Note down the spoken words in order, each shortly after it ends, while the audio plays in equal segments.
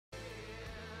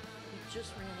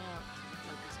just ran out.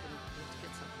 Doug is going to need to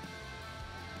get something.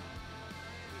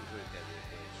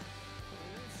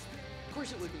 Of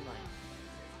course it would be mine.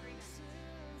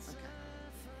 Okay.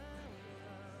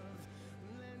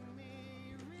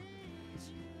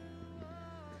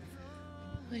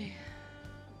 Wait.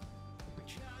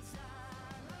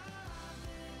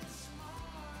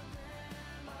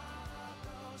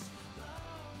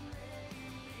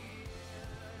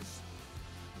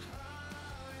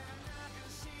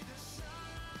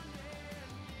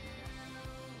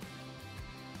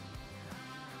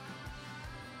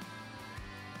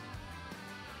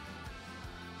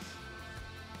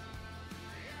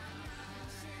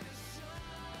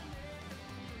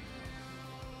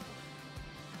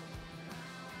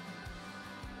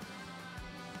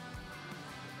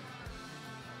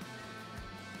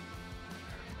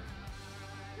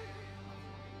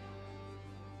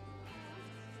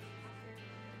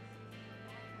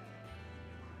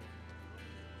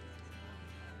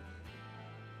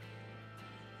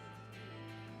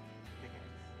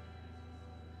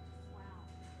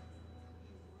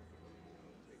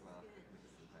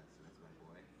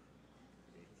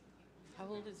 How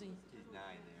old is he? He's 9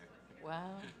 there.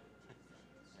 Wow.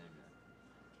 And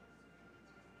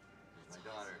my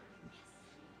daughter.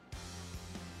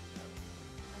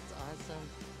 That's awesome.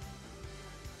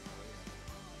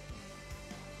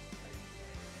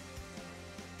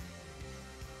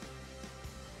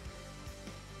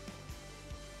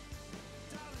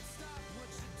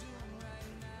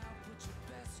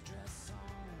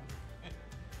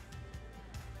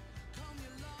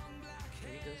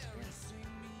 There he goes again.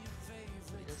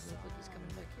 He doesn't look like he's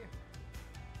coming back here.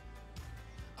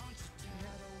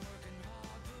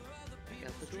 Back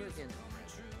out the door again. Do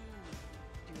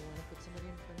you want to put somebody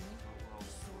in front of me?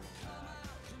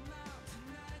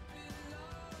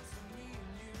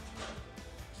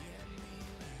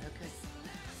 Okay.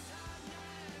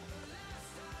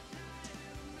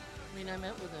 I mean, I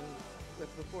met with him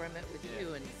before I met with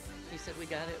you, and he said, we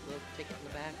got it, we'll take it in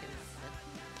the back,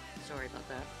 and sorry about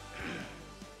that.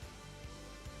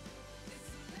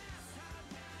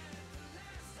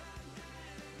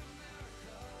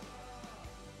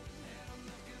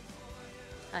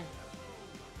 Hi.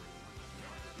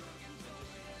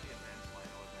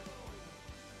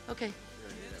 Okay.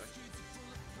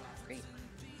 Great.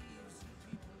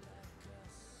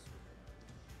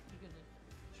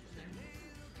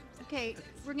 Okay,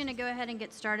 we're going to go ahead and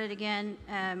get started again.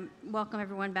 Welcome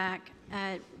everyone back.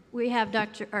 We have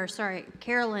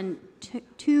Carolyn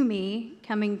Twomey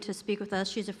coming to speak with us.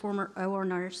 She's a former OR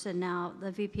nurse and now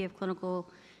the VP of Clinical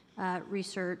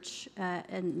Research,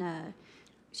 and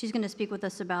she's going to speak with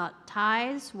us about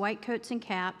ties, white coats and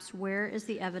caps, where is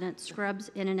the evidence, scrubs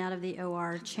in and out of the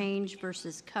OR, change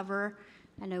versus cover.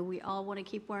 I know we all want to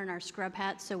keep wearing our scrub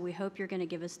hats, so we hope you're going to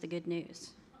give us the good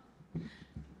news.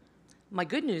 My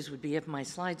good news would be if my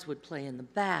slides would play in the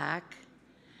back.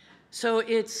 So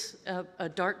it's a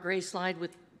dark gray slide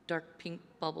with dark pink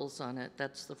bubbles on it.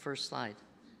 That's the first slide.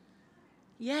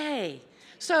 Yay.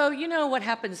 So you know what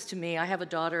happens to me. I have a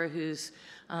daughter who's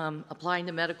applying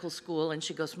to medical school, and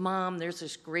she goes, Mom, there's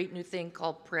this great new thing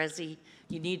called Prezi.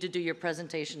 You need to do your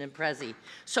presentation in Prezi.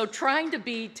 So trying to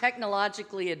be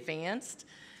technologically advanced,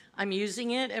 I'm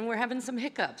using it, and we're having some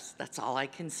hiccups. That's all I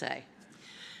can say.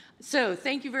 So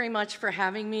thank you very much for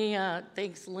having me.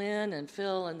 Thanks Lynn and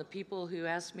Phil and the people who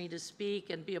asked me to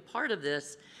speak and be a part of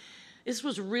this. This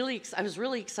was I was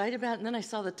really excited about it, and then I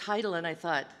saw the title and I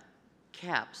thought,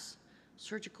 caps,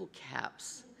 surgical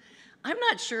caps. I'm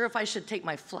not sure if I should take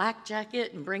my flak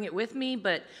jacket and bring it with me,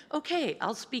 but okay,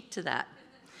 I'll speak to that.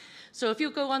 So if you'll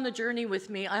go on the journey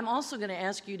with me, I'm also going to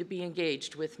ask you to be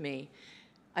engaged with me.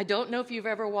 I don't know if you've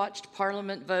ever watched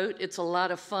Parliament vote. It's a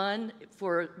lot of fun.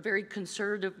 For very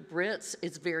conservative Brits,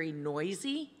 it's very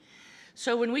noisy.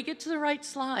 So when we get to the right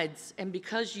slides, and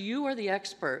because you are the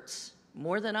experts,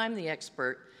 more than I'm the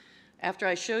expert, after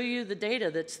I show you the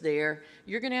data that's there,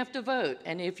 you're going to have to vote.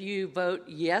 And if you vote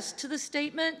yes to the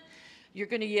statement, you're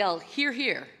going to yell, hear,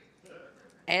 hear.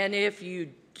 And if you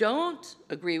don't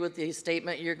agree with the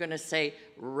statement, you're going to say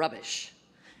rubbish.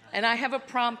 And I have a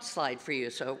prompt slide for you,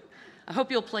 so I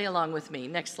hope you'll play along with me.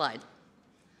 Next slide.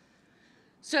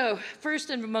 So first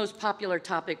and most popular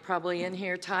topic probably in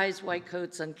here, ties, white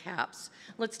coats, and caps.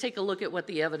 Let's take a look at what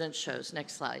the evidence shows.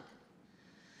 Next slide.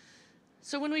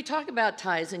 So when we talk about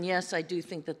ties, and yes, I do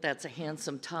think that that's a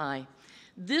handsome tie,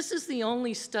 this is the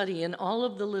only study in all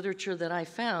of the literature that I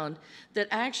found that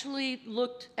actually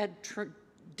looked at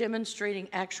demonstrating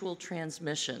actual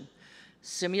transmission.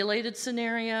 Simulated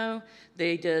scenario,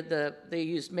 they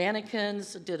used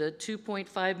mannequins, did a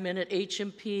 2.5-minute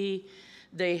H&P,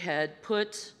 they had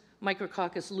put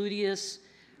Micrococcus luteus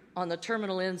on the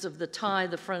terminal ends of the tie,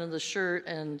 the front of the shirt,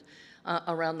 and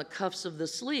around the cuffs of the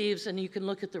sleeves, and you can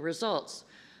look at the results.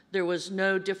 There was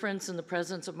no difference in the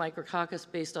presence of micrococcus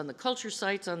based on the culture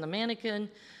sites on the mannequin,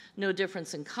 no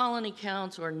difference in colony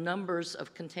counts or numbers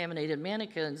of contaminated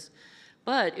mannequins,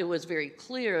 but it was very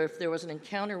clear if there was an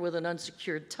encounter with an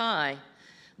unsecured tie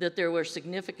that there were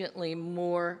significantly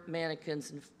more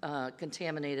mannequins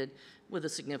contaminated with a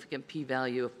significant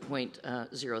p-value of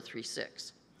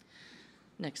 0.036.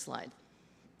 Next slide.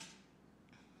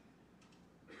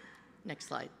 Next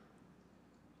slide.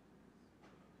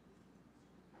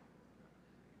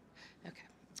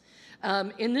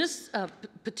 Okay. In this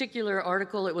particular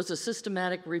article, it was a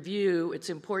systematic review.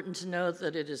 It's important to note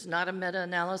that it is not a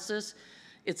meta-analysis.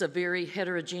 It's a very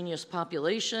heterogeneous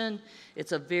population.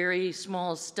 It's a very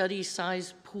small study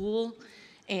size pool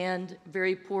and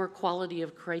very poor quality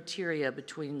of criteria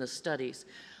between the studies.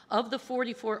 Of the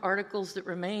 44 articles that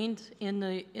remained in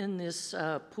this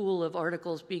pool of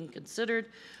articles being considered,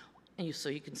 so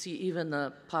you can see even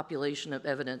the population of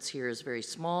evidence here is very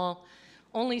small.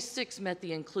 Only 6 met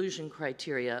the inclusion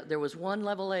criteria. There was one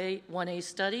level A, 1A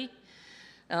study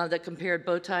that compared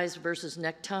bow ties versus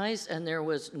neckties, and there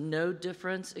was no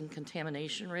difference in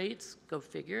contamination rates. Go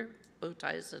figure, bow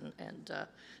ties and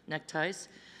neckties.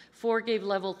 4 gave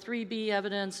level 3B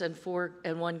evidence, and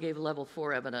 1 gave level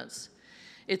 4 evidence.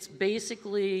 It's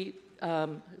basically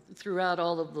throughout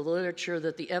all of the literature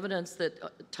that the evidence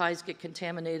that ties get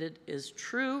contaminated is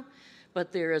true,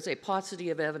 but there is a paucity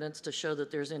of evidence to show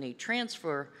that there's any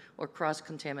transfer or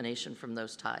cross-contamination from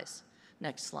those ties.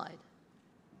 Next slide.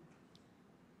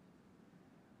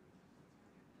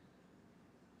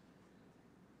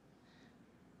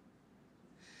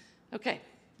 Okay,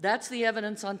 that's the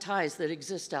evidence on ties that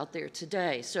exist out there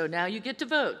today. So now you get to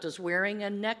vote. Does wearing a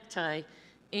necktie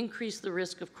increase the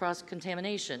risk of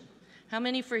cross-contamination? How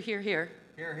many for here, here?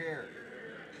 Here, here.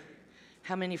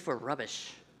 How many for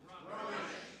rubbish?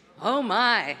 Oh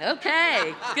my,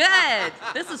 okay, good.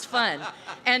 This is fun.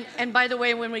 And by the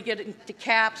way, when we get into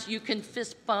caps, you can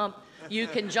fist bump, you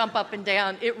can jump up and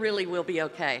down. It really will be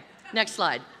okay. Next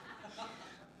slide.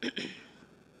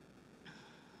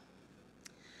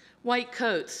 White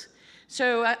coats.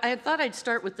 So I thought I'd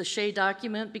start with the Shea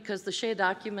document because the Shea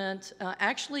document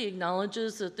actually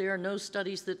acknowledges that there are no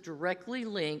studies that directly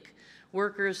link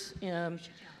workers'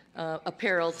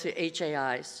 apparel to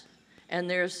HAIs. And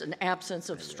there's an absence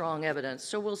of strong evidence.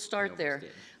 So we'll start there.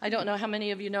 I don't know how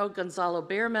many of you know Gonzalo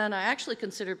Behrman. I actually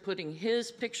considered putting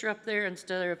his picture up there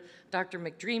instead of Dr.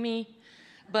 McDreamy,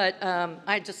 but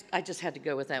I just had to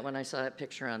go with that when I saw that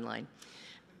picture online.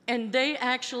 And they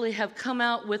actually have come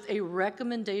out with a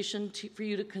recommendation for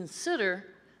you to consider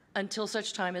until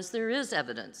such time as there is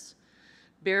evidence.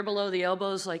 Bare below the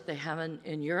elbows like they have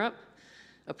in Europe,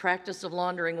 a practice of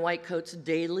laundering white coats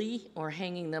daily or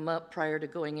hanging them up prior to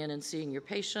going in and seeing your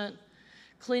patient,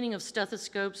 cleaning of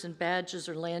stethoscopes and badges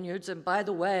or lanyards. And by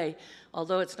the way,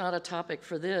 although it's not a topic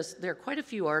for this, there are quite a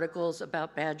few articles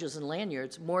about badges and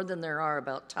lanyards, more than there are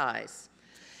about ties.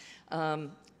 And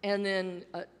then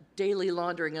daily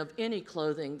laundering of any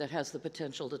clothing that has the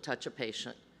potential to touch a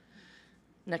patient.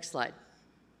 Next slide.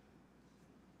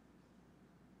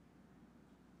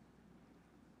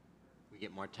 We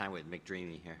get more time with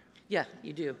McDreamy here. Yeah,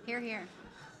 you do. Here, here.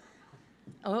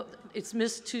 Oh, it's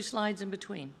missed 2 slides in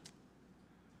between.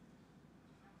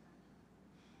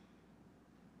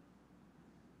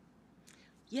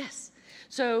 Yes.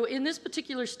 So in this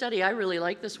particular study, I really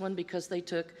like this one because they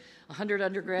took 100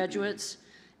 undergraduates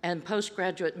and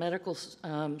postgraduate medical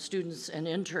students and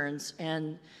interns,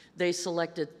 and they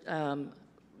selected,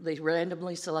 they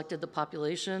randomly selected the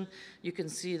population. You can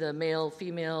see the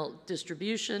male-female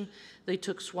distribution. They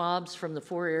took swabs from the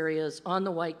 4 areas on the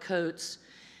white coats,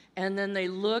 and then they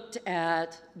looked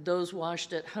at those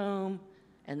washed at home,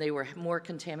 and they were more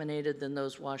contaminated than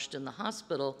those washed in the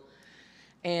hospital,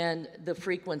 and the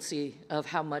frequency of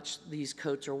how much these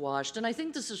coats are washed. And I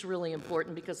think this is really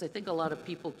important because I think a lot of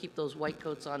people keep those white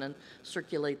coats on and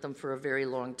circulate them for a very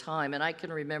long time. And I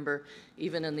can remember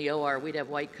even in the OR, we'd have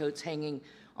white coats hanging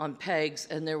on pegs,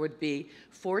 and there would be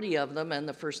 40 of them, and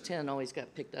the first 10 always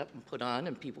got picked up and put on,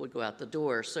 and people would go out the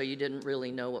door, so you didn't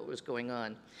really know what was going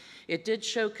on. It did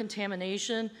show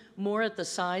contamination more at the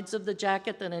sides of the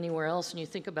jacket than anywhere else, and you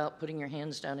think about putting your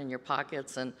hands down in your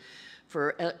pockets, and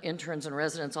for interns and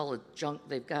residents, all the junk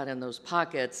they've got in those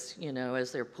pockets, you know,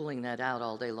 as they're pulling that out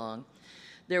all day long.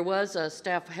 There was a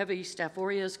heavy Staph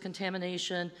aureus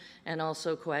contamination and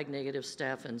also coag-negative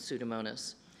staph and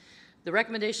Pseudomonas. The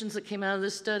recommendations that came out of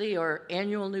this study are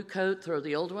annual new coat, throw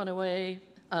the old one away,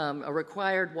 a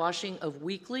required washing of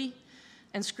weekly,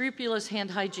 and scrupulous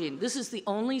hand hygiene. This is the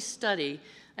only study,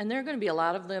 and there are going to be a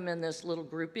lot of them in this little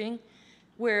grouping,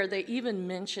 where they even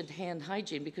mentioned hand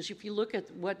hygiene, because if you look at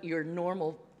what your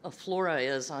normal flora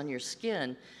is on your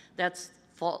skin, that's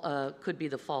could be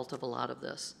the fault of a lot of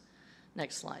this.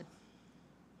 Next slide.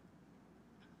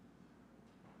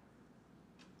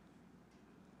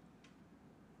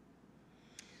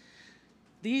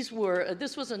 This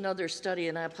was another study,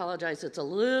 and I apologize, it's a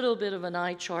little bit of an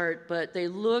eye chart, but they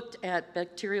looked at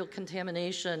bacterial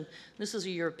contamination. This is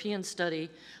a European study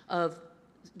of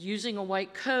using a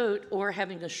white coat or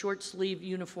having a short sleeve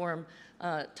uniform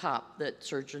top that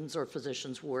surgeons or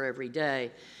physicians wore every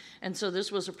day. And so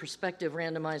this was a prospective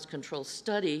randomized control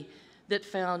study that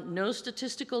found no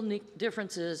statistical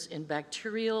differences in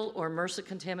bacterial or MRSA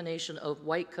contamination of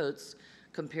white coats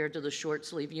compared to the short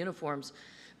sleeve uniforms.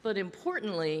 But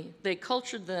importantly, they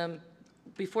cultured them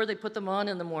before they put them on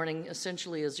in the morning,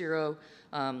 essentially a zero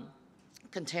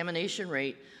contamination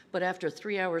rate. But after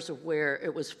 3 hours of wear,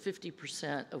 it was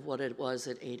 50% of what it was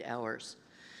at 8 hours.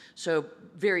 So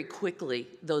very quickly,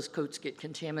 those coats get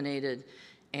contaminated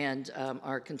and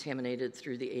are contaminated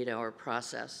through the 8-hour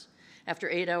process. After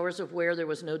 8 hours of wear, there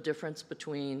was no difference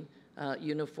between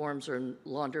uniforms or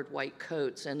laundered white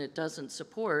coats, and it doesn't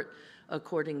support,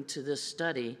 according to this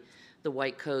study, the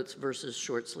white coats versus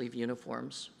short sleeve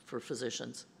uniforms for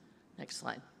physicians. Next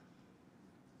slide.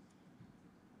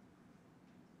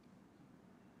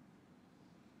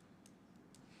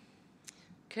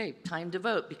 Okay, time to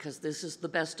vote, because this is the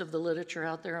best of the literature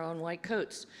out there on white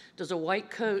coats. Does a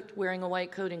white coat, wearing a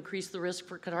white coat, increase the risk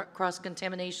for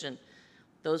cross-contamination?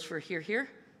 Those for here, here?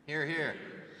 Here, here.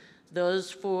 Those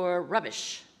for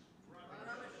rubbish?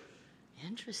 Rubbish.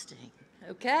 Interesting.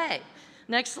 Okay,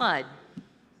 next slide.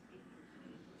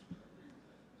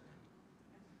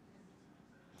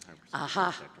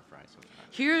 Aha.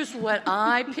 Here's what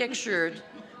I pictured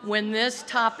when this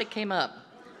topic came up.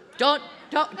 Don't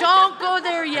go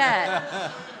there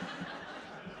yet.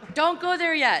 Don't go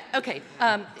there yet. Okay,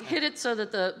 hit it so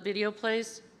that the video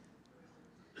plays.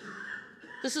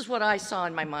 This is what I saw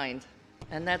in my mind,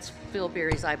 and that's Phil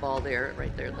Berry's eyeball there,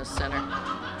 right there in the center.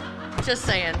 Just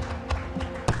saying.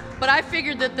 But I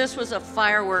figured that this was a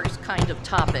fireworks kind of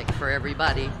topic for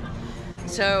everybody.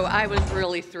 So I was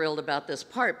really thrilled about this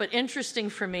part, but interesting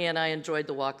for me, and I enjoyed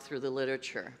the walk through the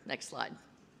literature. Next slide.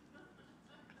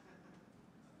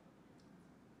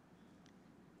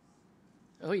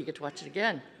 Oh, you get to watch it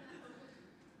again.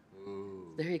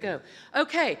 Ooh. There you go.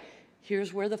 Okay,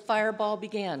 here's where the fireball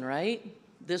began, right?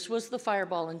 This was the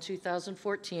fireball in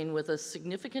 2014 with a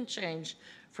significant change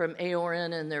from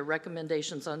AORN and their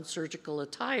recommendations on surgical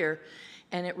attire,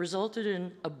 and it resulted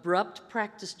in abrupt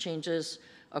practice changes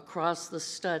across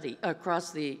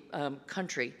the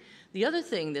country. The other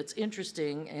thing that's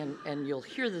interesting, and you'll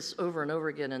hear this over and over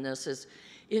again in this, is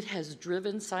it has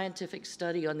driven scientific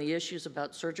study on the issues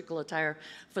about surgical attire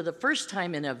for the first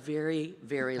time in a very,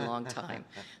 very long time.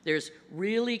 There's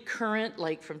really current,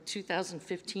 like from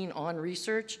 2015 on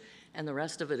research, and the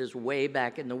rest of it is way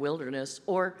back in the wilderness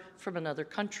or from another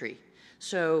country.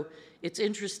 So it's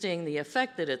interesting the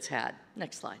effect that it's had.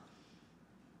 Next slide.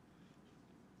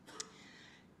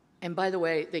 And by the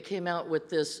way, they came out with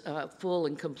this full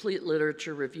and complete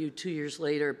literature review 2 years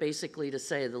later, basically to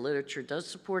say the literature does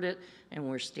support it and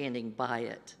we're standing by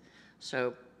it.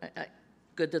 So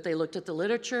good that they looked at the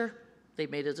literature. They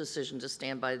made a decision to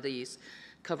stand by these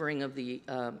covering of the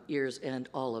ears and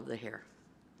all of the hair.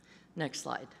 Next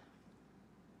slide.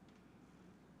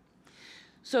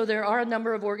 So there are a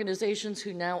number of organizations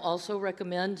who now also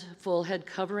recommend full head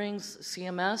coverings.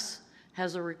 CMS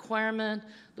has a requirement,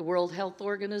 the World Health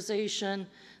Organization,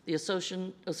 the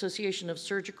Association of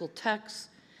Surgical Techs,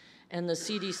 and the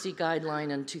CDC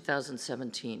guideline in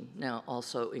 2017 now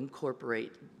also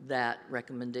incorporate that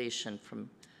recommendation from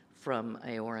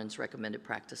AORN's recommended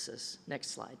practices.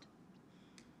 Next slide.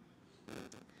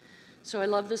 So I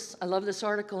love this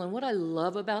article, and what I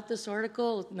love about this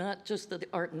article, not just the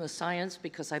art and the science,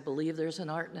 because I believe there's an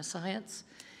art and a science,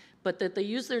 but that they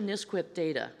use their NSQIP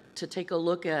data to take a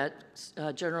look at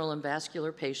general and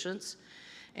vascular patients.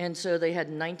 And so they had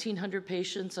 1,900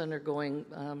 patients undergoing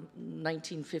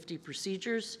 1,950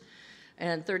 procedures,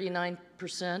 and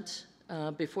 39%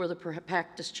 before the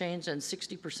practice change and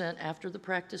 60% after the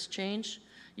practice change.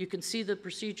 You can see the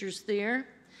procedures there.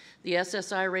 The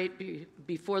SSI rate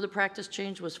before the practice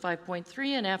change was 5.3,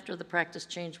 and after the practice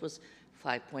change was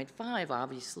 5.5.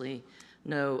 Obviously,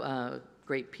 no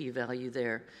great p-value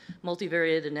there.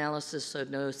 Multivariate analysis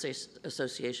showed no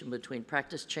association between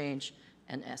practice change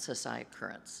and SSI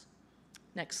occurrence.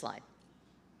 Next slide.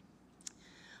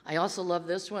 I also love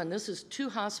this one. This is 2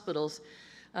 hospitals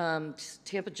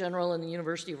Tampa General and the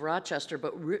University of Rochester,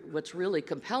 but what's really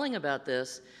compelling about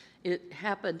this, it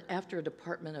happened after a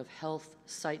Department of Health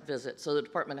site visit. So the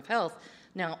Department of Health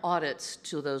now audits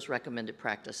to those recommended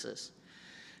practices.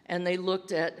 And they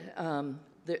looked at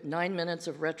the 9 minutes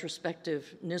of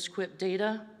retrospective NSQIP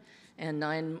data and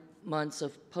 9 months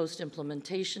of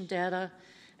post-implementation data,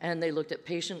 and they looked at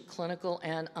patient, clinical,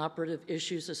 and operative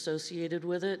issues associated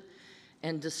with it.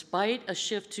 And despite a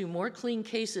shift to more clean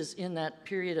cases in that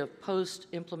period of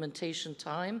post-implementation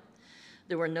time,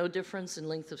 there were no difference in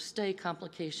length of stay,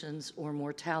 complications, or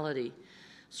mortality.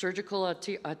 Surgical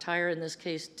attire in this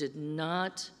case did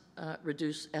not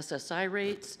reduce SSI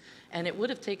rates, and it would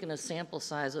have taken a sample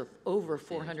size of over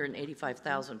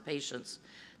 485,000 patients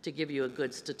to give you a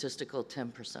good statistical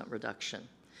 10% reduction.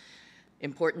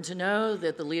 Important to know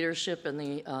that the leadership and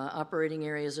the operating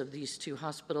areas of these two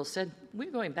hospitals said,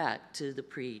 we're going back to the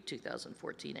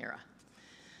pre-2014 era.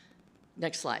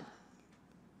 Next slide.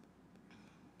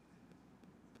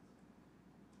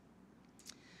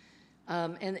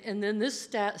 And then this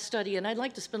study, and I'd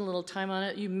like to spend a little time on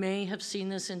it. You may have seen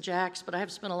this in JACS, but I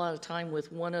have spent a lot of time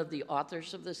with one of the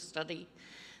authors of this study.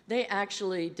 They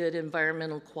actually did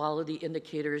environmental quality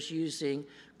indicators using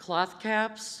cloth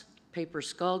caps, paper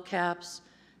skull caps,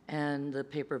 and the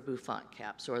paper bouffant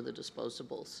caps, or the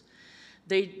disposables.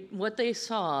 What they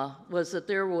saw was that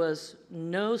there was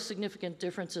no significant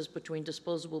differences between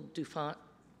disposable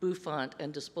bouffant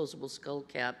and disposable skull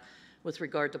cap with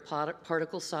regard to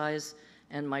particle size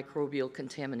and microbial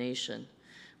contamination.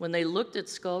 When they looked at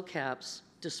skull caps,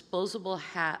 disposable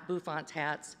bouffant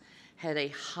hats had a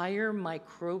higher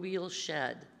microbial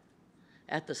shed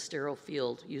at the sterile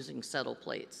field using settle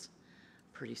plates.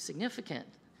 Pretty significant.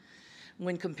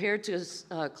 When compared to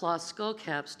cloth skull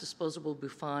caps, disposable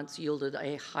bouffants yielded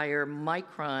a higher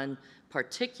micron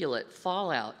particulate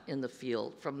fallout in the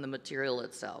field from the material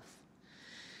itself.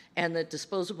 And that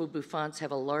disposable bouffants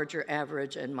have a larger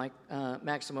average and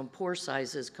maximum pore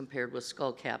sizes compared with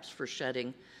skull caps for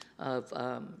shedding of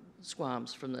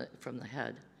squams from the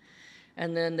head.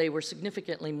 And then they were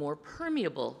significantly more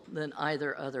permeable than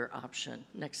either other option.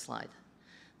 Next slide.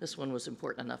 This one was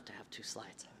important enough to have 2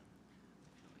 slides.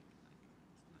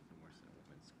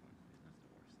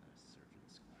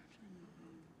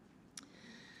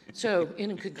 So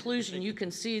in conclusion, you can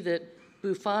see that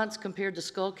bouffants compared to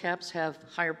skull caps have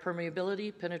higher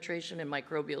permeability, penetration, and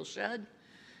microbial shed,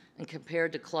 and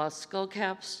compared to cloth skull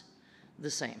caps, the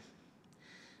same.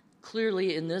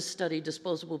 Clearly, in this study,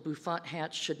 disposable bouffant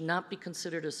hats should not be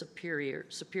considered as superior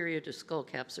to skull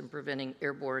caps in preventing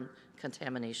airborne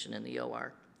contamination in the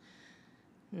OR.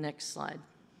 Next slide.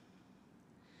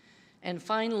 And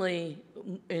finally,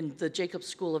 in the Jacobs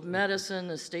School of Medicine,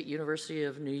 the State University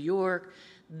of New York,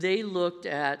 they looked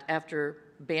at, after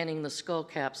banning the skull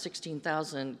cap,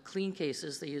 16,000 clean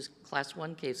cases, they used class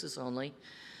 1 cases only,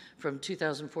 from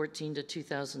 2014 to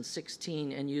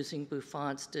 2016, and using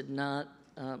bouffants did not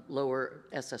lower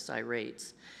SSI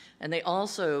rates. And they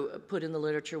also put in the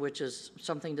literature, which is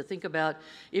something to think about,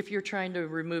 if you're trying to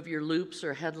remove your loops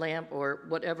or headlamp or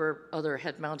whatever other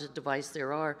head-mounted device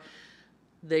there are,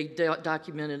 they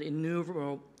documented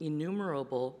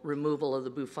innumerable removal of the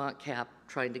bouffant cap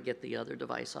trying to get the other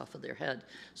device off of their head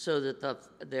so that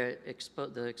the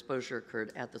exposure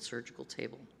occurred at the surgical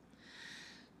table.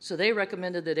 So they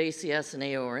recommended that ACS and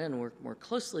AORN work more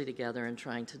closely together in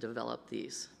trying to develop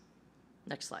these.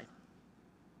 Next slide.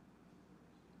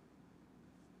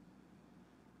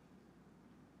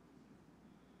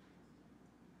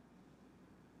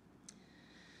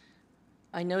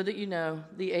 I know that you know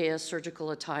the AS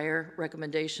surgical attire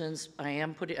recommendations. I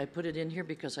put it in here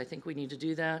because I think we need to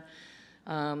do that.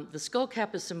 The skull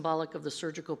cap is symbolic of the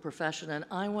surgical profession, and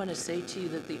I want to say to you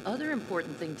that the other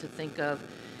important thing to think of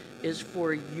is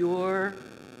for your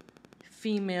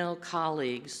female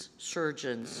colleagues,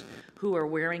 surgeons, who are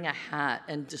wearing a hat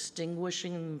and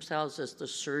distinguishing themselves as the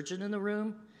surgeon in the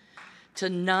room, to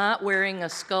not wearing a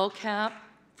skull cap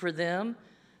for them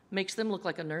makes them look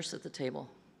like a nurse at the table.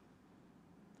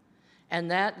 And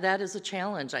that is a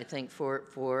challenge, I think,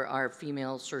 for our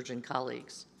female surgeon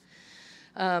colleagues.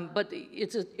 But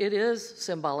it is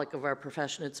symbolic of our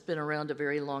profession. It's been around a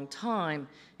very long time.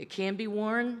 It can be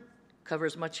worn, cover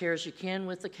as much hair as you can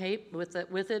with the cape, with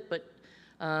it, but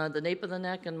the nape of the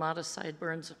neck and modest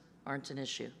sideburns aren't an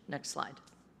issue. Next slide.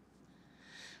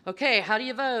 Okay, how do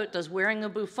you vote? Does wearing a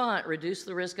bouffant reduce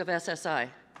the risk of SSI?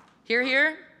 Hear,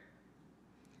 hear?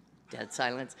 Dead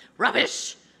silence.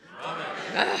 Rubbish!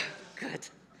 Rubbish. Good.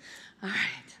 All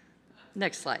right.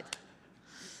 Next slide.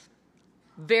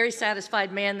 Very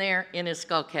satisfied man there in his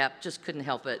skull cap. Just couldn't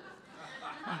help it.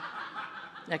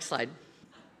 Next slide.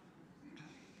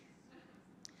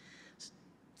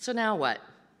 So now what?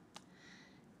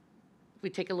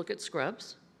 We take a look at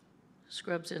scrubs.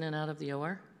 Scrubs in and out of the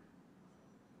OR.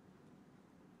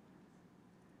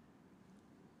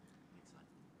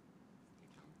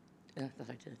 I thought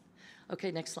I did. Okay,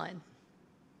 next slide.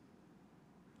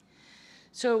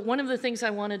 So one of the things I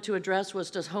wanted to address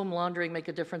was, does home laundering make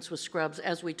a difference with scrubs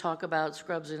as we talk about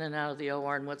scrubs in and out of the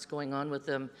OR and what's going on with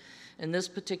them? In this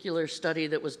particular study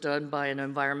that was done by an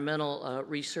environmental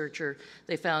researcher,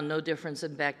 they found no difference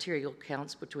in bacterial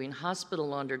counts between hospital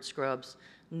laundered scrubs,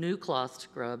 new cloth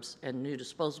scrubs, and new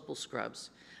disposable scrubs.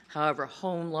 However,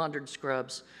 home laundered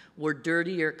scrubs were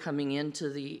dirtier coming into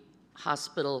the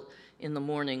hospital in the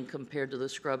morning compared to the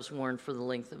scrubs worn for the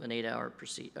length of an 8-hour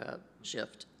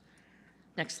shift.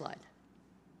 Next slide.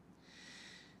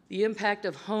 The impact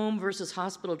of home versus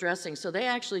hospital dressing. So they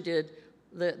actually did,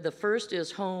 the first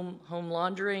is home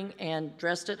laundering and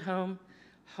dressed at home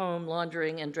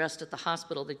laundering and dressed at the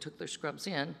hospital. They took their scrubs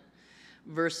in,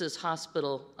 versus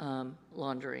hospital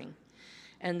laundering.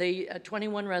 And they,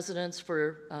 21 residents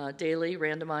for daily,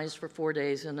 randomized for 4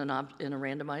 days in a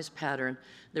randomized pattern.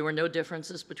 There were no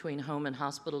differences between home and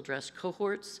hospital dress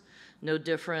cohorts, no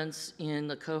difference in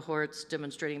the cohorts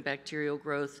demonstrating bacterial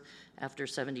growth after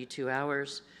 72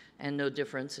 hours, and no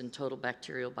difference in total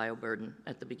bacterial bioburden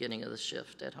at the beginning of the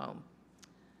shift at home.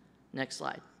 Next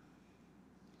slide.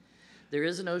 There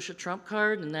is an OSHA trump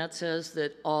card, and that says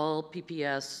that all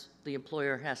PPS, the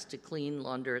employer has to clean,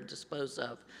 launder, and dispose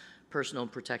of personal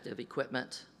protective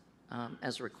equipment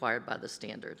as required by the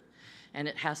standard. And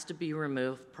it has to be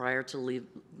removed prior to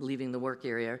leaving the work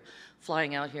area.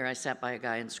 Flying out here, I sat by a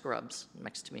guy in scrubs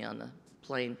next to me on the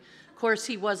plane. Of course,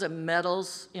 he was a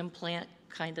metals implant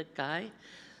kind of guy,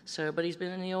 but he's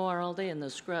been in the OR all day in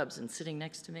those scrubs and sitting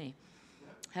next to me.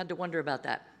 Had to wonder about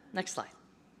that. Next slide.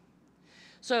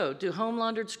 So, do home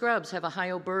laundered scrubs have a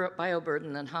higher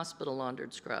bioburden than hospital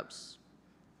laundered scrubs?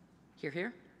 Hear,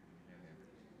 hear?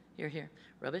 Hear, hear.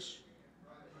 Rubbish?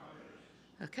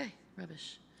 Okay,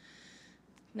 rubbish.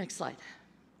 Next slide.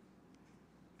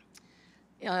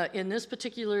 In this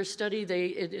particular study,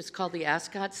 it's called the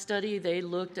Ascot study. They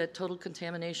looked at total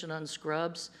contamination on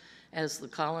scrubs as the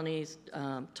colonies,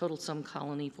 total sum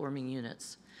colony forming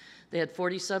units. They had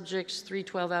 40 subjects, 3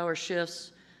 12-hour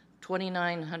shifts,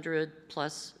 2,900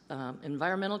 plus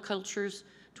environmental cultures,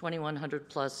 2,100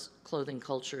 plus clothing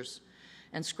cultures.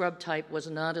 And scrub type was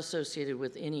not associated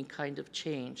with any kind of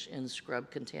change in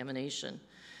scrub contamination.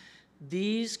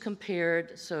 These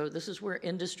compared, so this is where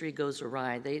industry goes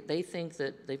awry. They think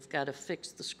that they've got to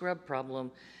fix the scrub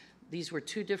problem. These were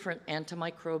 2 different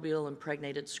antimicrobial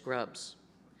impregnated scrubs.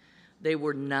 They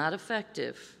were not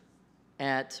effective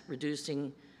at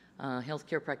reducing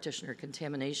healthcare practitioner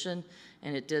contamination,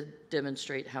 and it did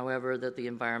demonstrate, however, that the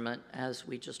environment, as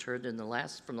we just heard from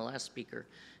the last speaker,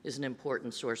 is an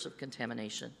important source of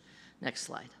contamination. Next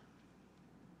slide.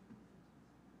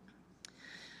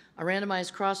 A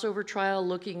randomized crossover trial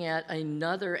looking at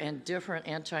another and different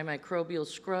antimicrobial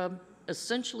scrub,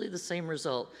 essentially the same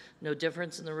result. No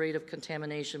difference in the rate of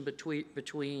contamination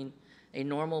between a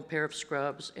normal pair of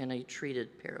scrubs and a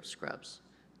treated pair of scrubs.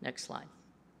 Next slide.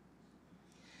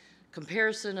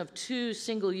 Comparison of 2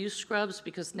 single-use scrubs,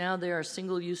 because now there are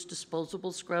single-use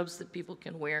disposable scrubs that people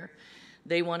can wear.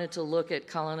 They wanted to look at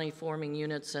colony-forming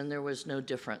units, and there was no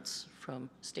difference from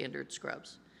standard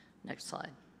scrubs. Next slide.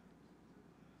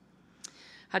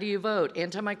 How do you vote?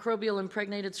 Antimicrobial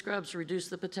impregnated scrubs reduce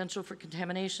the potential for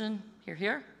contamination. Hear,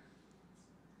 hear?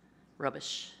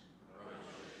 Rubbish.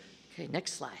 Okay,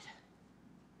 next slide.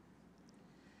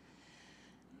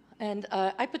 And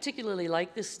I particularly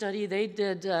like this study. They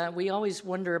did, we always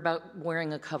wonder about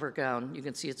wearing a cover gown. You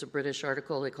can see it's a British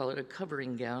article. They call it a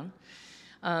covering gown.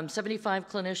 75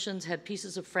 clinicians had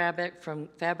pieces of fabric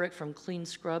from clean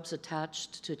scrubs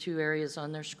attached to 2 areas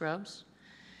on their scrubs.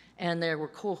 And there were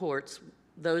cohorts,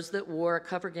 those that wore a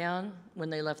cover gown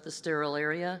when they left the sterile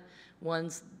area,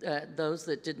 those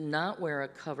that did not wear a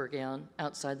cover gown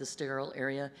outside the sterile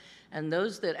area, and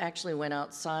those that actually went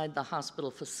outside the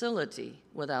hospital facility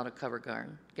without a cover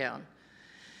gown.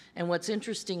 And what's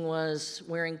interesting was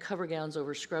wearing cover gowns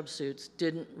over scrub suits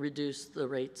didn't reduce the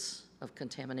rates of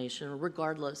contamination,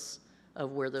 regardless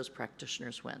of where those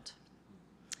practitioners went.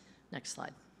 Next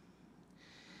slide.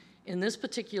 In this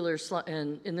particular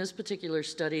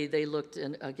study, they looked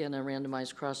in, again, a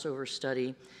randomized crossover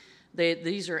study.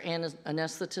 These are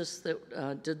anesthetists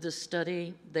that did this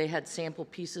study. They had sample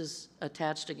pieces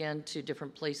attached again to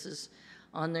different places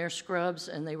on their scrubs,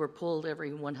 and they were pulled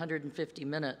every 150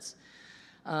 minutes.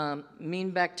 Mean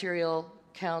bacterial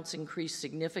counts increased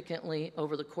significantly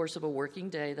over the course of a working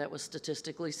day. That was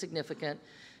statistically significant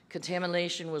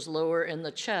Contamination was lower in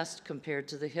the chest compared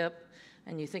to the hip.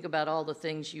 And you think about all the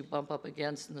things you bump up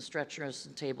against in the stretchers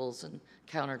and tables and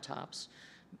countertops.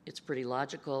 It's pretty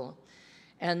logical.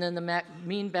 And then the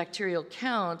mean bacterial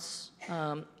counts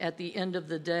at the end of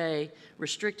the day,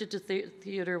 restricted to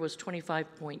theater was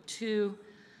 25.2,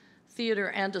 theater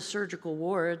and to surgical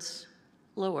wards,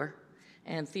 lower,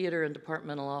 and theater and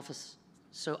departmental office,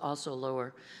 so also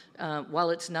lower.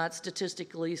 While it's not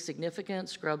statistically significant,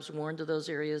 scrubs worn to those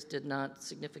areas did not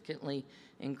significantly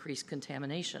increase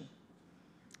contamination.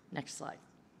 Next slide.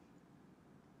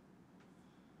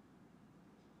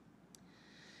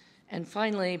 And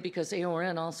finally, because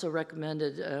AORN also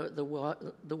recommended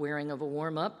the wearing of a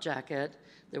warm-up jacket,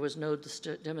 there was no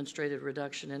demonstrated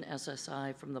reduction in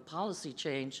SSI from the policy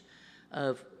change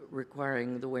of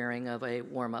requiring the wearing of a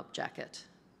warm-up jacket.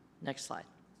 Next slide.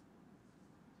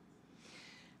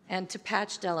 And to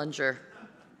Patch Dellinger,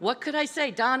 what could I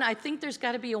say? Don, I think there's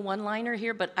got to be a one-liner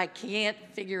here, but I can't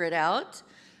figure it out.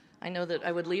 I know that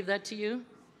I would leave that to you.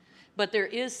 But there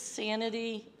is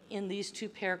sanity in these two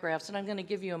paragraphs, and I'm going to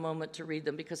give you a moment to read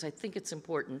them because I think it's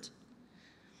important.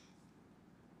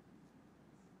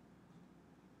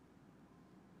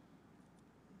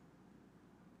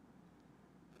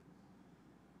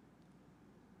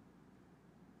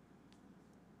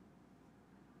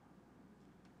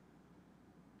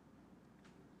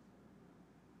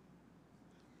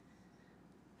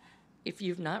 If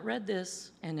you've not read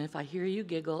this, and if I hear you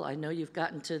giggle, I know you've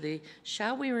gotten to the,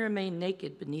 shall we remain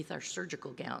naked beneath our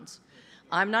surgical gowns?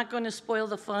 I'm not going to spoil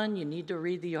the fun. You need to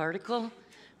read the article,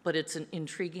 but it's an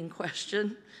intriguing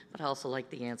question. But I also like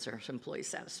the answer, employee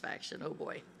satisfaction, oh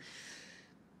boy.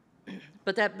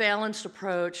 But that balanced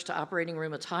approach to operating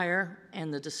room attire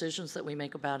and the decisions that we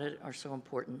make about it are so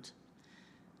important.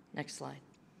 Next slide.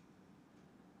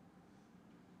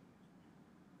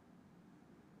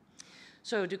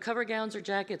 So do cover gowns or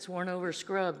jackets worn over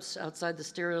scrubs outside the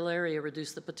sterile area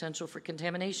reduce the potential for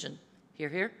contamination? Hear,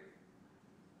 hear?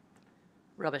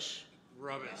 Rubbish.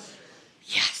 Rubbish.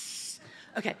 Yes.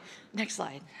 Okay, next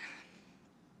slide.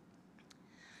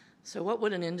 So what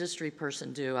would an industry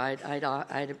person do?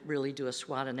 I'd really do a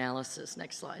SWOT analysis.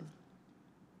 Next slide.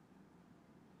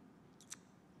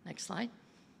 Next slide.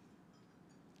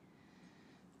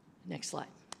 Next slide.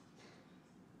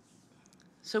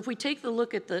 So if we take the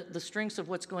look at the strengths of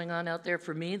what's going on out there,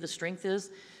 for me, the strength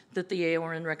is that the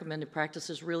AORN recommended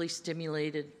practices really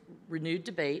stimulated renewed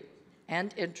debate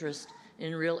and interest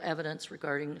in real evidence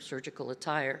regarding surgical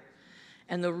attire.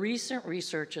 And the recent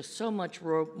research is so much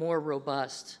more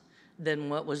robust than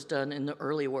what was done in the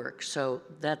early work. So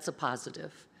that's a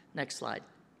positive. Next slide.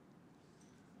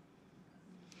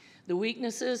 The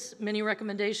weaknesses, many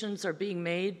recommendations are being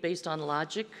made based on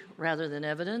logic rather than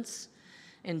evidence.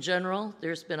 In general,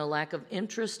 there's been a lack of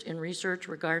interest in research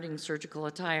regarding surgical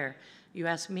attire. You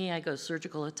ask me, I go,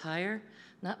 surgical attire?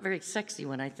 Not very sexy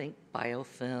when I think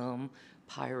biofilm,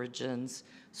 pyrogens.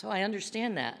 So I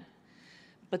understand that.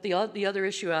 But the other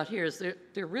issue out here is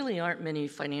there really aren't many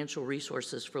financial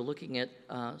resources for looking at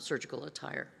surgical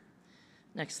attire.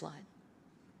 Next slide.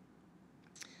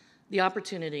 The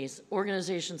opportunities,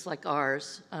 organizations like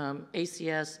ours,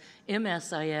 ACS,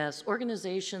 MSIS,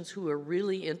 organizations who are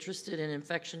really interested in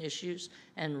infection issues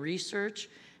and research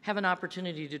have an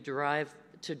opportunity to drive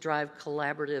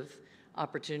collaborative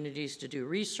opportunities to do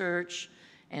research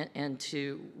and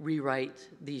to rewrite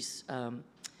these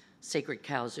sacred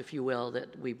cows, if you will,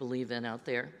 that we believe in out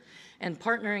there. And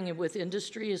partnering with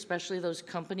industry, especially those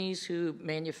companies who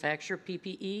manufacture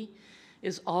PPE,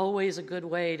 is always a good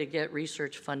way to get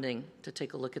research funding to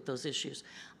take a look at those issues.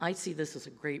 I see this as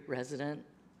a great resident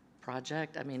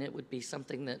project. I mean, it would be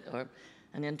something that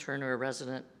an intern or a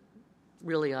resident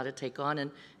really ought to take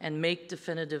on and make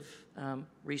definitive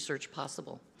research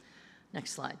possible.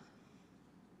 Next slide.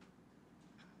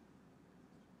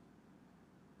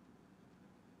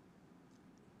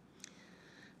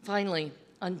 Finally,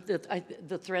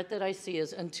 the threat that I see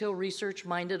is until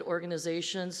research-minded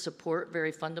organizations support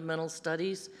very fundamental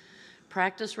studies,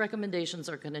 practice recommendations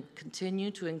are going to continue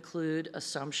to include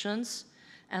assumptions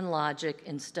and logic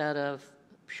instead of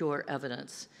pure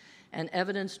evidence. And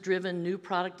evidence-driven new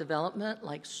product development,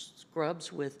 like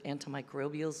scrubs with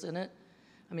antimicrobials in it,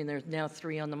 I mean, there's now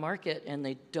 3 on the market and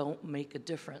they don't make a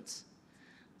difference.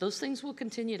 Those things will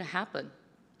continue to happen.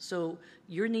 So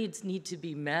your needs need to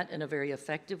be met in a very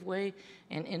effective way,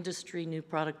 and industry new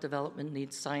product development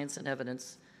needs science and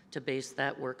evidence to base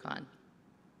that work on.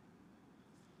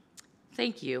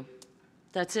 Thank you.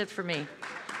 That's it for me.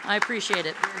 I appreciate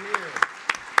it.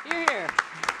 You're here.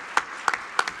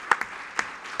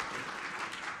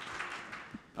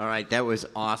 All right, that was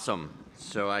awesome.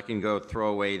 So I can go throw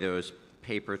away those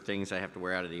paper things I have to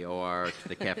wear out of the OR to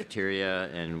the cafeteria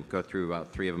and go through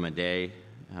about 3 of them a day.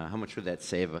 How much would that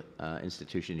save an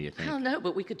institution, do you I think? don't know,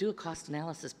 but we could do a cost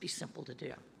analysis. Be simple to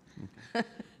do.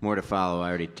 More to follow. I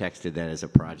already texted that as a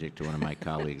project to one of my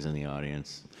colleagues in the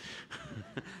audience.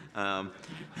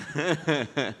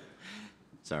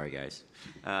 Sorry, guys.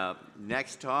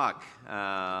 Next talk.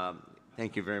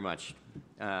 Thank you very much.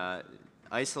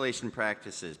 Isolation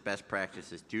practices, best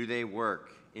practices. Do they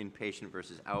work inpatient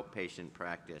versus outpatient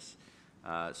practice?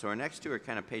 So our next two are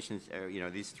kind of patients,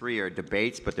 these 3 are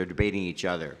debates, but they're debating each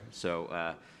other. So,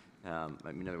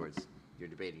 in other words, you're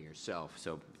debating yourself.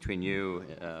 So between you,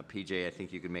 PJ, I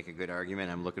think you could make a good argument.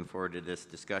 I'm looking forward to this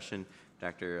discussion.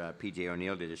 Dr. PJ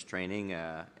O'Neill did his training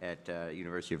at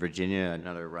University of Virginia,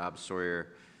 another Rob Sawyer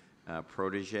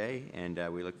protege, and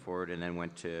we look forward, and then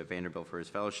went to Vanderbilt for his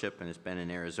fellowship and has been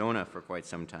in Arizona for quite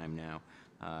some time now.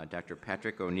 Dr.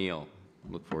 Patrick O'Neill,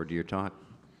 look forward to your talk.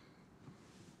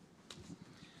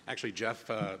 Actually, Jeff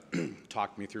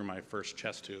talked me through my first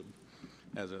chest tube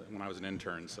when I was an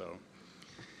intern, so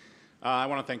I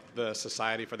want to thank the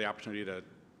Society for the opportunity to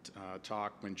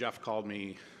talk. When Jeff called me,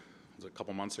 it was a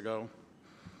couple months ago,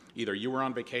 either you were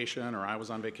on vacation or I was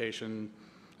on vacation.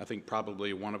 I think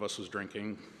probably one of us was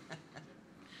drinking.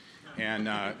 And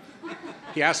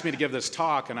he asked me to give this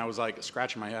talk, and I was like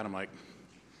scratching my head. I'm like,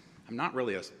 it's not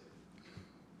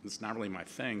really my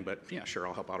thing, but yeah, sure,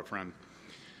 I'll help out a friend.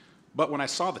 But when I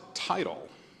saw the title,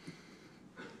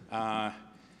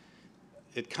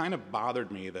 it kind of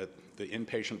bothered me that the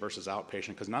inpatient versus outpatient,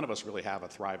 because none of us really have a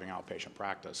thriving outpatient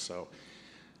practice. So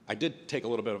I did take a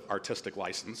little bit of artistic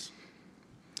license,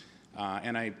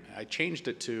 and I changed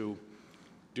it to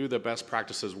do the best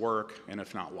practices work, and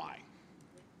if not, why?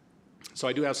 So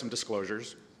I do have some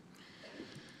disclosures.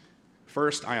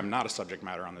 First, I am not a subject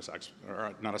matter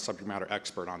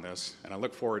expert on this, and I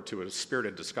look forward to a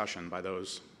spirited discussion by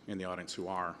those in the audience who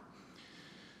are.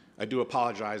 I do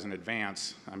apologize in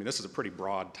advance. I mean, this is a pretty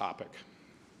broad topic.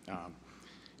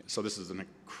 So this is an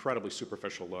incredibly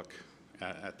superficial look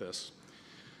at this.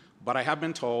 But I have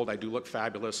been told I do look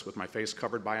fabulous with my face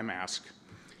covered by a mask,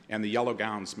 and the yellow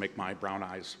gowns make my brown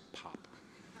eyes pop.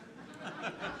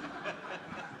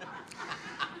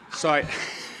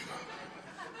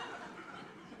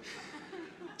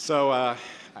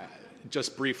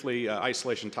 Just briefly,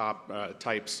 isolation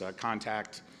types,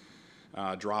 contact,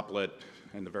 droplet,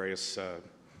 and the various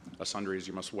sundries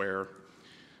you must wear,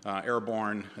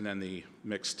 airborne, and then the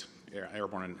mixed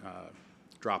airborne and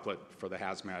droplet for the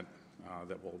hazmat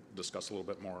that we'll discuss a little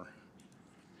bit more.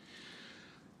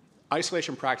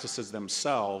 Isolation practices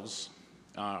themselves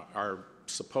are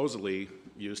supposedly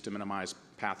used to minimize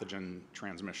pathogen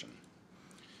transmission.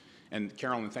 And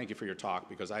Carolyn, thank you for your talk,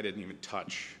 because I didn't even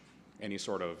touch any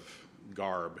sort of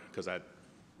garb, because that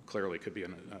clearly could be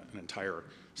an entire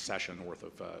session worth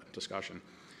of discussion.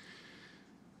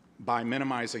 By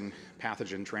minimizing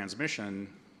pathogen transmission,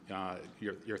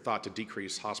 you're thought to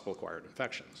decrease hospital-acquired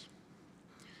infections.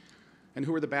 And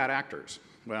who are the bad actors?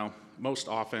 Well, most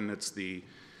often it's the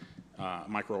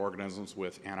microorganisms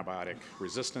with antibiotic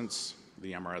resistance,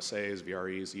 the MRSAs,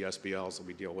 VREs, ESBLs that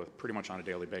we deal with pretty much on a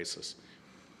daily basis.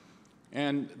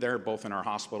 And they're both in our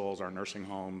hospitals, our nursing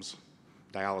homes,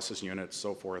 dialysis units,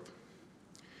 so forth.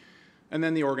 And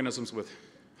then the organisms with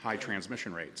high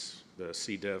transmission rates, the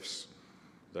C. diffs,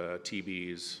 the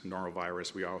TBs,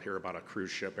 norovirus. We all hear about a cruise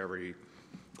ship every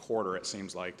quarter, it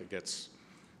seems like, that gets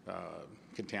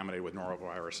contaminated with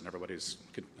norovirus, and everybody's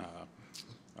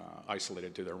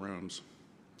isolated to their rooms.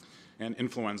 And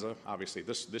influenza, obviously,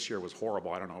 this year was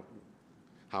horrible. I don't know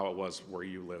how it was where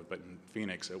you live, but in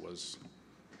Phoenix it was,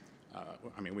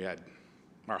 we had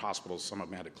our hospitals, some of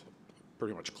them had to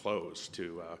pretty much close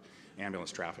to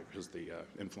ambulance traffic because the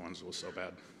influenza was so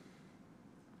bad.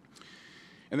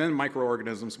 And then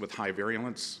microorganisms with high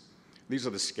virulence. These are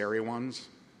the scary ones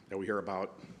that we hear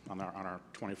about on our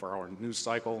 24-hour news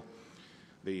cycle.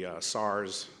 The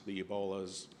SARS, the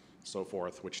Ebolas, so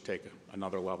forth, which take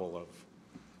another level of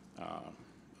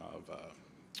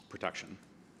protection.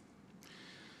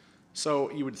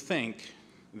 So you would think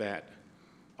that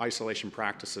isolation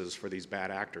practices for these bad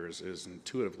actors is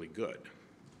intuitively good.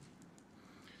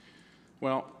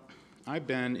 Well, I've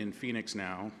been in Phoenix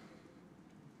now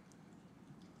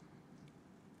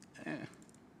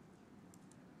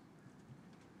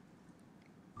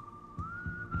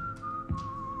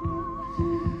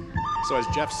So as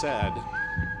Jeff said,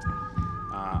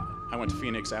 I went to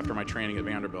Phoenix after my training at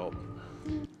Vanderbilt.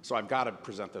 So I've got to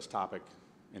present this topic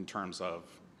in terms of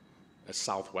a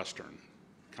Southwestern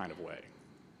kind of way,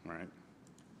 right?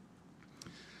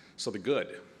 So the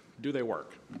good, do they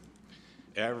work?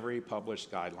 Every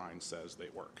published guideline says they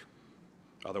work.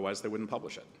 Otherwise, they wouldn't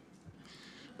publish it.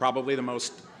 Probably the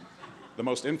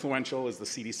most influential is the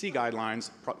CDC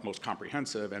guidelines, most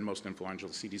comprehensive and most influential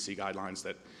CDC guidelines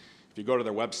that if you go to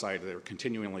their website, they're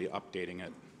continually updating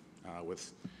it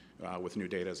with new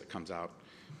data as it comes out.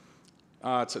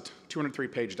 It's a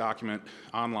 203-page document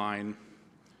online,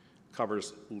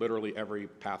 covers literally every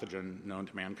pathogen known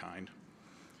to mankind,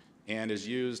 and is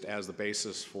used as the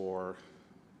basis for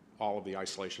all of the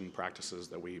isolation practices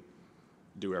that we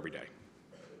do every day.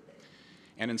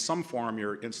 And in some form,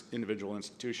 your individual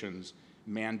institutions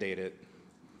mandate it.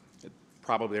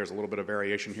 Probably there's a little bit of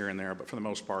variation here and there, but for the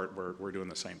most part, we're doing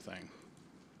the same thing.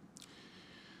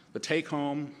 The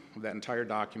take-home of that entire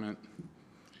document,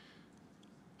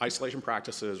 isolation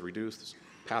practices reduce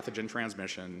pathogen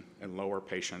transmission and lower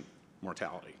patient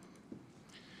mortality.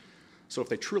 So if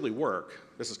they truly work,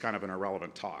 this is kind of an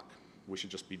irrelevant talk. We should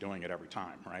just be doing it every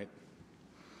time, right?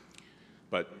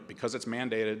 But because it's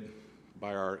mandated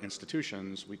by our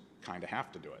institutions, we kind of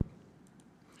have to do it.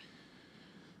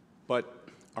 But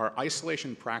are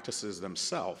isolation practices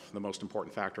themselves the most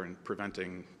important factor in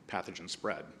preventing pathogen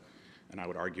spread? And I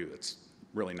would argue it's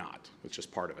really not. It's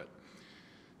just part of it.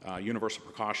 Universal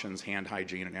precautions, hand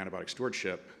hygiene, and antibiotic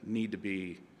stewardship need to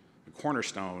be the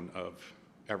cornerstone of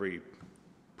every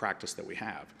practice that we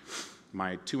have.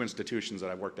 My 2 institutions that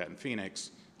I worked at in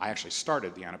Phoenix, I actually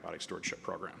started the antibiotic stewardship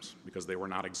programs because they were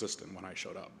not existent when I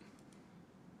showed up.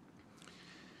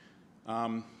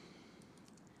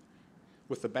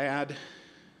 With the bad,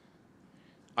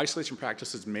 isolation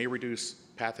practices may reduce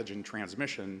pathogen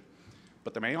transmission,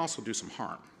 but they may also do some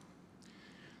harm.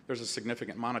 There's a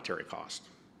significant monetary cost,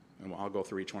 and I'll go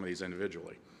through each one of these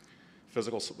individually.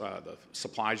 Physical, the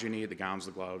supplies you need, the gowns,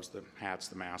 the gloves, the hats,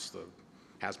 the masks, the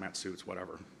hazmat suits,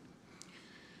 whatever.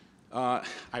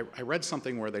 I read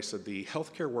something where they said the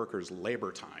healthcare workers'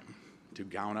 labor time to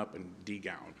gown up and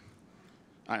de-gown.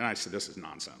 And I said, this is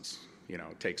nonsense. You know,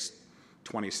 it takes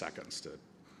 20 seconds to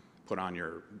put on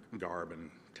your garb and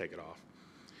take it off.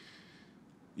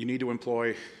 You need to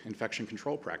employ infection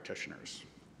control practitioners.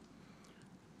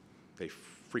 They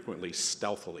frequently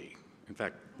stealthily, in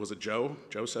fact, was it Joe?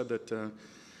 Joe said that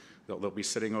they'll be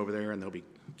sitting over there and they'll be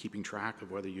keeping track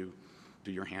of whether you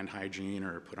do your hand hygiene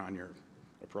or put on your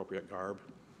appropriate garb,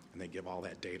 and they give all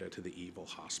that data to the evil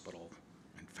hospital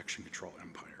infection control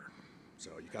empire.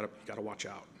 So you gotta watch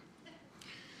out.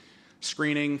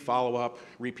 Screening, follow-up,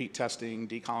 repeat testing,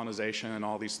 decolonization,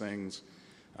 all these things,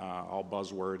 all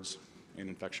buzzwords in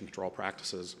infection control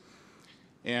practices.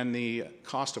 And the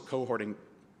cost of cohorting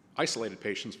isolated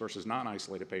patients versus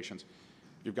non-isolated patients.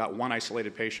 You've got one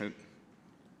isolated patient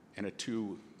in a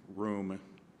 2-room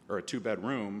or a 2-bed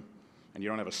room, and you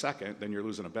don't have a second, then you're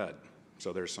losing a bed.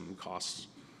 So there's some costs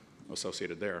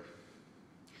associated there.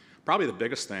 Probably the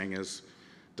biggest thing is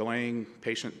delaying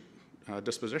patient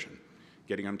disposition,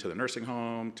 getting them to the nursing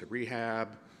home, to rehab,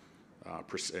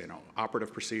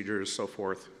 operative procedures, so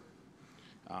forth.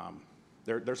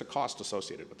 There's a cost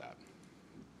associated with that.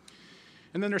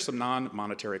 And then there's some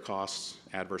non-monetary costs,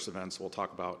 adverse events we'll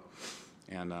talk about,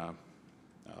 and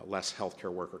less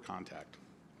healthcare worker contact.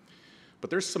 But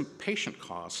there's some patient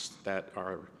costs that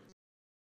are